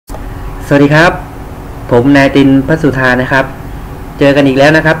สวัสดีครับผมนายตินพัสุธานะครับเจอกันอีกแล้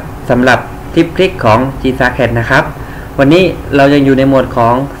วนะครับสำหรับทิปคลิกของ GstarCAD นะครับวันนี้เรายังอยู่ในโหมดขอ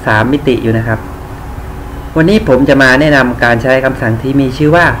ง3มิติอยู่นะครับวันนี้ผมจะมาแนะนำการใช้คำสั่งที่มีชื่อ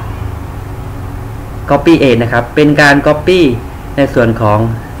ว่า Copy Edge นะครับเป็นการ Copy ในส่วนของ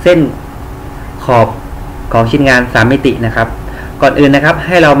เส้นขอบของชิ้นงาน3มิตินะครับก่อนอื่นนะครับใ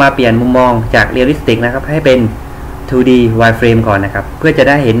ห้เรามาเปลี่ยนมุมมองจาก Realistic นะครับให้เป็น 2D wireframe ก่อนนะครับเพื่อจะ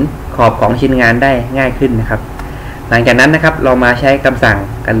ได้เห็นขอบของชิ้นงานได้ง่ายขึ้นนะครับหลังจากนั้นนะครับเรามาใช้คำสั่ง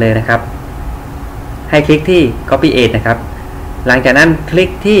กันเลยนะครับให้คลิกที่ Copy Edge นะครับหลังจากนั้นคลิก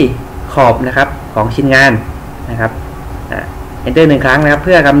ที่ขอบนะครับของชิ้นงานนะครับEnter 1 ครั้งนะครับเ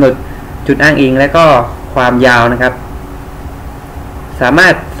พื่อกำหนดจุดอ้างอิงและก็ความยาวนะครับสามา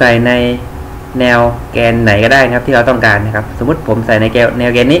รถใส่ในแนวแกนไหนก็ได้นะครับที่เราต้องการนะครับสมมุติผมใส่ในแน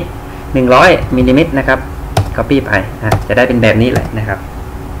วแกนนี้100มิลลิเมตรนะครับ Copy ไปจะได้เป็นแบบนี้แหละนะครับ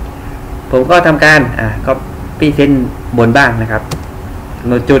ผมก็ทำการCopy เส้นบนบ้างนะครับกำ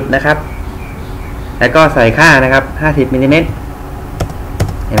หนดจุดนะครับแล้วก็ใส่ค่านะครับ50มิลลิเมตร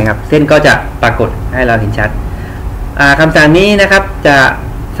เห็นไหมครับเส้นก็จะปรากฏให้เราเห็นชัดคำสั่งนี้นะครับจะ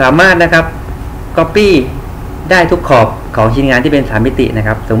สามารถนะครับ Copy ได้ทุกขอบของชิ้นงานที่เป็น3มิตินะค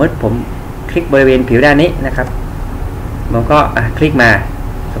รับสมมติผมคลิกบริเวณผิวด้านนี้นะครับผมก็คลิกมา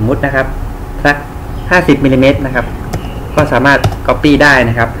สมมุตินะครับสัก50มิลลิเมตรนะครับก็สามารถ Copy ได้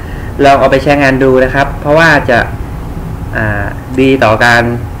นะครับลองเอาไปใช้งานดูนะครับเพราะว่าจะดีต่อการ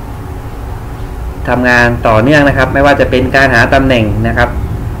ทำงานต่อเนื่องนะครับไม่ว่าจะเป็นการหาตำแหน่งนะครับ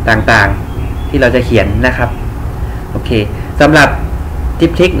ต่างๆที่เราจะเขียนนะครับโอเคสำหรับทิ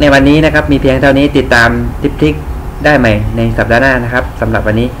ปทริคในวันนี้นะครับมีเพียงเท่านี้ติดตามทิปทริคได้ใหม่ในสัปดาห์หน้านะครับสำหรับ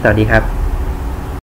วันนี้สวัสดีครับ